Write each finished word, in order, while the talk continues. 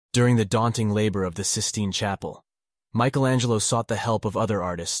During the daunting labor of the Sistine Chapel, Michelangelo sought the help of other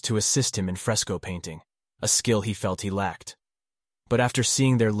artists to assist him in fresco painting, a skill he felt he lacked. But after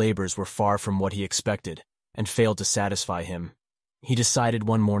seeing their labors were far from what he expected and failed to satisfy him, he decided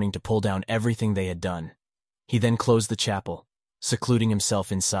one morning to pull down everything they had done. He then closed the chapel, secluding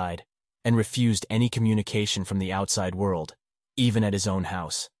himself inside, and refused any communication from the outside world, even at his own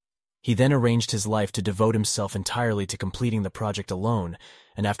house. He then arranged his life to devote himself entirely to completing the project alone,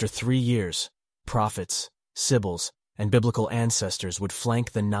 and after 3 years, prophets, Sibyls, and biblical ancestors would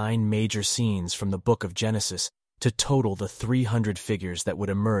flank the 9 major scenes from the book of Genesis to total the 300 figures that would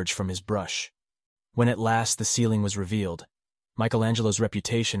emerge from his brush. When at last the ceiling was revealed, Michelangelo's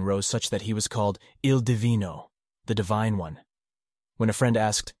reputation rose such that he was called Il Divino, the Divine One. When a friend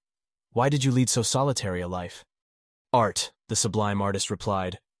asked, "Why did you lead so solitary a life?" "Art," the sublime artist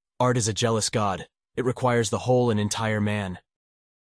replied. "Art is a jealous god. It requires the whole and entire man.